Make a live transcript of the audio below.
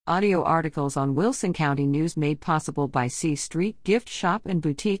Audio articles on Wilson County News made possible by C Street Gift Shop and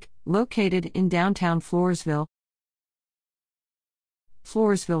Boutique, located in downtown Floresville.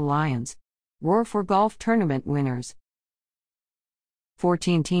 Floresville Lions roar for golf tournament winners.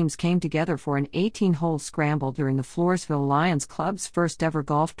 14 teams came together for an 18-hole scramble during the Floresville Lions Club's first ever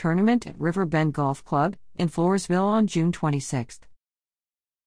golf tournament at Riverbend Golf Club in Floresville on June 26.